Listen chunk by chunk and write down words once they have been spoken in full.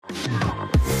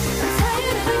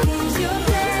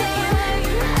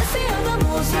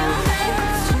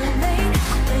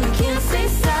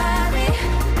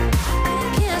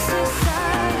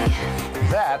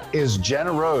is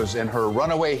Jenna Rose and her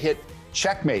runaway hit,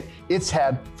 Checkmate. It's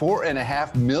had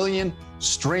 4.5 million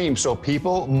streams, so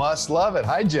people must love it.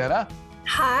 Hi, Jenna.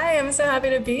 Hi, I'm so happy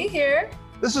to be here.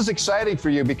 This is exciting for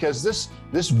you because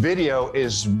this video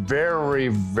is very,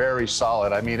 very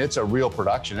solid. I mean, it's a real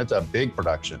production. It's a big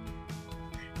production.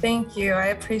 Thank you. I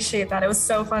appreciate that. It was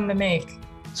so fun to make.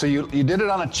 So you did it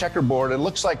on a checkerboard. It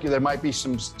looks like there might be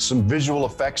some visual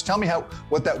effects. Tell me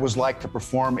what that was like to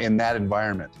perform in that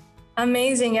environment.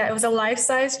 Amazing. Yeah, it was a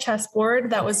life-size chessboard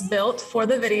that was built for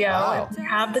the video. Wow. And to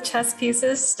have the chess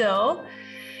pieces still.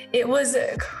 It was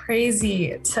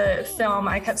crazy to film.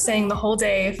 I kept saying the whole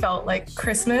day felt like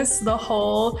Christmas, the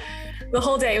whole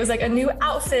day. It was like a new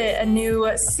outfit, a new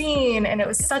scene, and it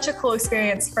was such a cool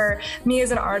experience for me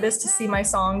as an artist to see my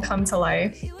song come to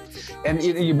life. And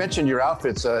you mentioned your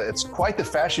outfits. It's quite the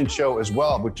fashion show as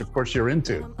well, which of course you're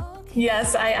into.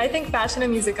 Yes, I think fashion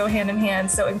and music go hand in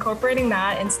hand. So incorporating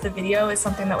that into the video is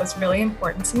something that was really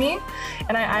important to me.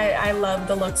 And I love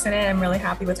the looks in it. I'm really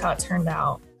happy with how it turned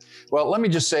out. Well, let me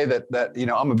just say that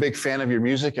I'm a big fan of your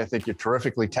music. I think you're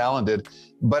terrifically talented,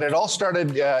 but it all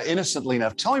started innocently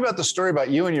enough. Tell me about the story about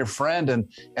you and your friend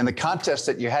and the contest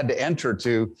that you had to enter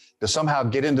to somehow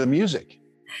get into music.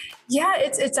 Yeah,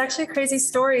 it's actually a crazy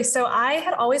story. So I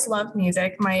had always loved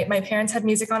music. My parents had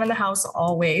music on in the house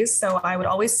always. So I would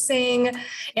always sing,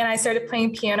 and I started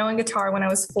playing piano and guitar when I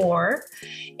was 4.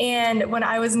 And when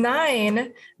I was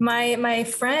 9, my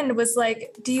friend was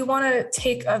like, "Do you want to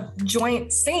take a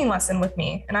joint singing lesson with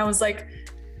me?" And I was like,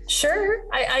 "Sure,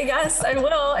 I guess I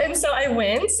will." And so I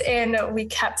went, and we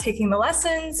kept taking the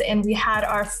lessons, and we had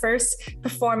our first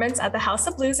performance at the House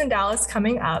of Blues in Dallas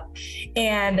coming up,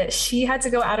 and she had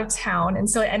to go out of town. And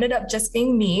so it ended up just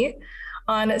being me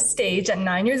on stage at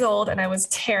 9 years old, and I was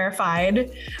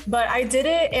terrified, but I did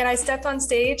it, and I stepped on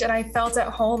stage, and I felt at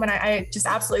home, and I just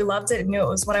absolutely loved it and knew it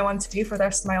was what I wanted to do for the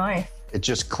rest of my life. It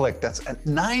just clicked. That's at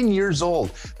 9 years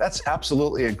old. That's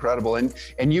absolutely incredible.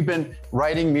 And you've been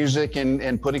writing music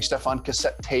and putting stuff on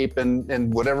cassette tape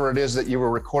and whatever it is that you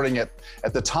were recording at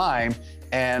the time.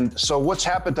 And so what's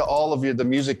happened to all of the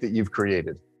music that you've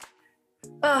created?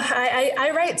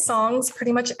 I write songs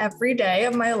pretty much every day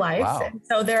of my life. Wow. And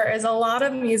so there is a lot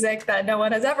of music that no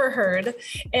one has ever heard.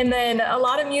 And then a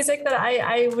lot of music that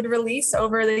I would release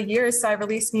over the years. So I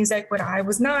released music when I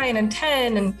was 9 and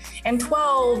 10 and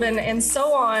 12 and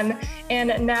so on.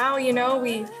 And now,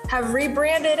 we have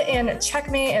rebranded, and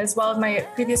Checkmate, as well as my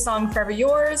previous song, Forever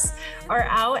Yours, are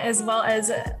out, as well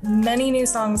as many new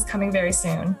songs coming very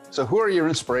soon. So who are your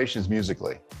inspirations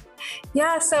musically?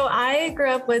 Yeah, so I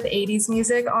grew up with 80s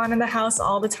music on in the house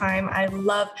all the time. I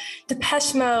love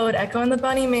Depeche Mode, Echo and the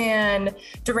Bunnymen,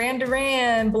 Duran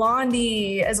Duran,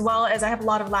 Blondie, as well as I have a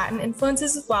lot of Latin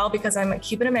influences as well because I'm a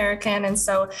Cuban American. And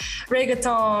so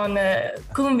reggaeton,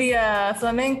 cumbia,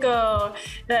 flamenco,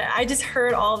 I just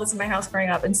heard all of this in my house growing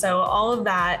up. And so all of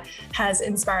that has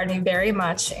inspired me very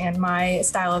much in my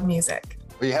style of music.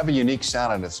 Well, you have a unique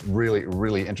sound, and it's really,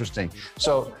 really interesting.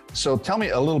 So tell me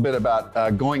a little bit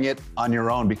about going it on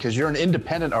your own, because you're an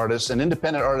independent artist.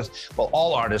 Well,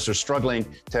 all artists are struggling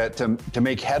to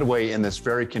make headway in this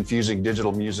very confusing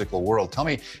digital musical world. Tell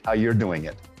me how you're doing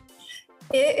it.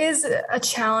 It is a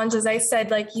challenge, as I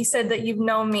said. Like you said, that you've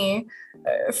known me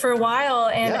for a while,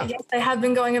 and yes, I have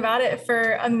been going about it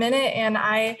for a minute, and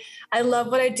I love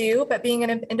what I do, but being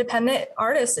an independent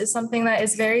artist is something that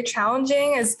is very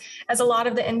challenging, as a lot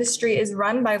of the industry is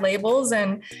run by labels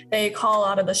and they call a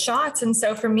lot of the shots. And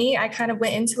so for me, I kind of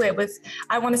went into it with,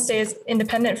 I want to stay as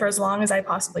independent for as long as I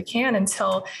possibly can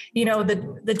until,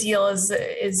 the deal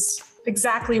is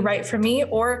exactly right for me,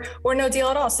 or no deal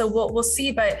at all. So we'll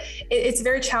see, but it's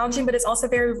very challenging, but it's also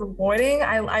very rewarding.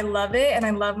 I love it, and I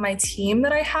love my team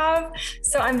that I have.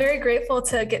 So I'm very grateful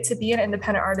to get to be an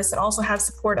independent artist and also have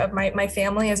support of my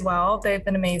family as well. They've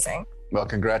been amazing. Well,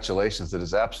 congratulations. It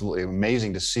is absolutely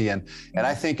amazing to see. And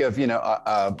I think of,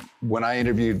 when I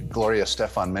interviewed Gloria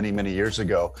Estefan many, many years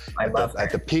ago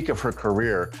at the peak of her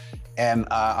career, and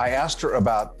I asked her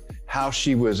about how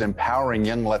she was empowering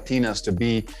young Latinas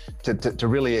to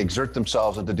really exert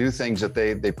themselves and to do things that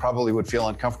they probably would feel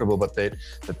uncomfortable, but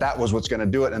that was what's going to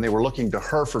do it. And they were looking to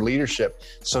her for leadership.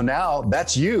 So now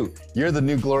that's you. You're the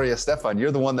new Gloria Estefan.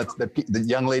 You're the one that the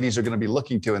young ladies are going to be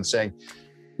looking to and saying,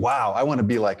 wow, I want to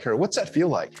be like her. What's that feel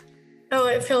like? Oh,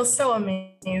 it feels so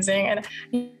amazing. And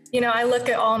I look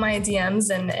at all my DMs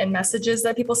and messages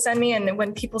that people send me. And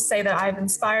when people say that I've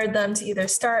inspired them to either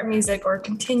start music or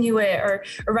continue it or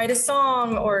write a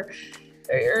song or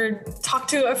or talk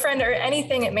to a friend or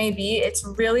anything it may be, it's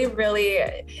really, really,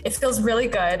 it feels really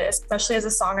good, especially as a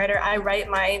songwriter. I write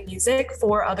my music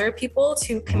for other people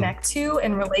to connect to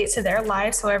and relate to their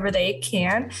lives however they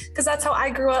can, because that's how I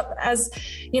grew up as,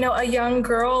 you know, a young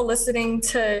girl, listening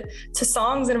to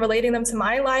songs and relating them to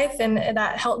my life, and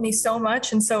that helped me so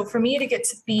much. And so for me to get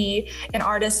to be an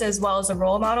artist as well as a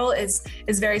role model is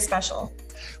very special.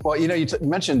 Well, you know, you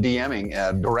mentioned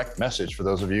DMing, direct message, for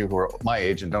those of you who are my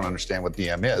age and don't understand what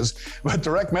DM is, but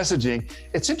direct messaging.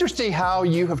 It's interesting how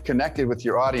you have connected with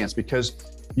your audience, because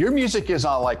your music is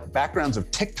on like backgrounds of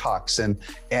TikToks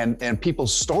and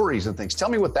people's stories and things. Tell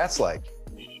me what that's like.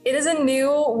 It is a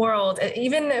new world.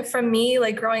 Even from me,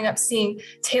 like growing up seeing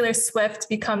Taylor Swift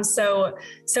become so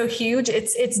huge,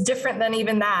 it's different than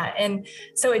even that. And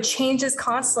so it changes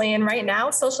constantly. And right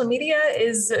now, social media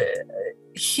is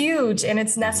huge and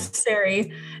it's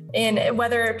necessary. And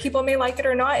whether people may like it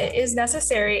or not, it is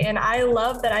necessary. And I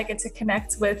love that I get to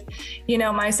connect with, you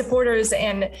know, my supporters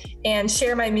and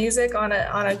share my music on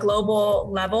a global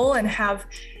level, and have,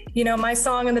 you know, my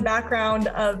song in the background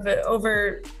of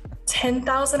over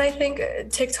 10,000, I think,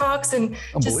 TikToks, and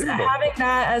just having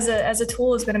that as a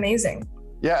tool has been amazing.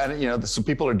 Yeah, and you know, some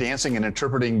people are dancing and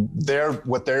interpreting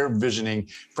what they're visioning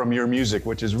from your music,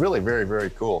 which is really very,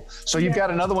 very cool. So you've got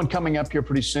another one coming up here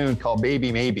pretty soon called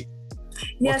Baby Maybe.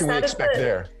 What can we expect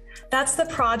there? That's the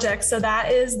project. So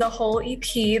that is the whole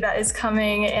EP that is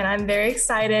coming, and I'm very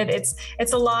excited.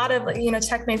 It's a lot of, you know,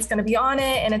 Checkmate's going to be on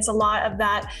it, and it's a lot of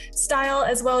that style,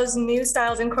 as well as new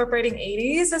styles incorporating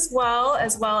 80s, as well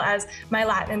as my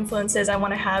Latin influences. I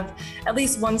want to have at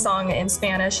least one song in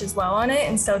Spanish as well on it,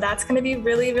 and so that's going to be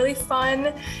really, really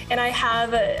fun. And I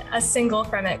have a single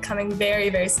from it coming very,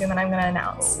 very soon that I'm going to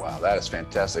announce. Oh, wow, that is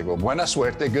fantastic. Well, buena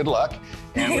suerte, good luck.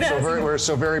 And we're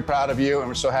so very proud of you, and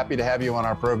we're so happy to have you on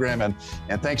our program. And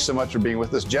thanks so much for being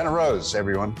with us. Jenna Rose,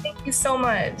 everyone. Thank you so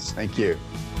much. Thank you.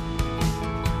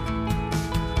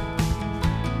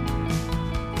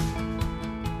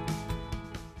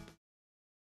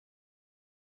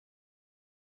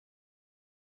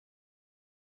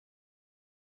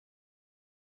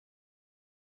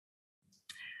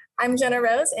 I'm Jenna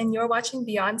Rose, and you're watching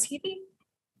Beyond TV.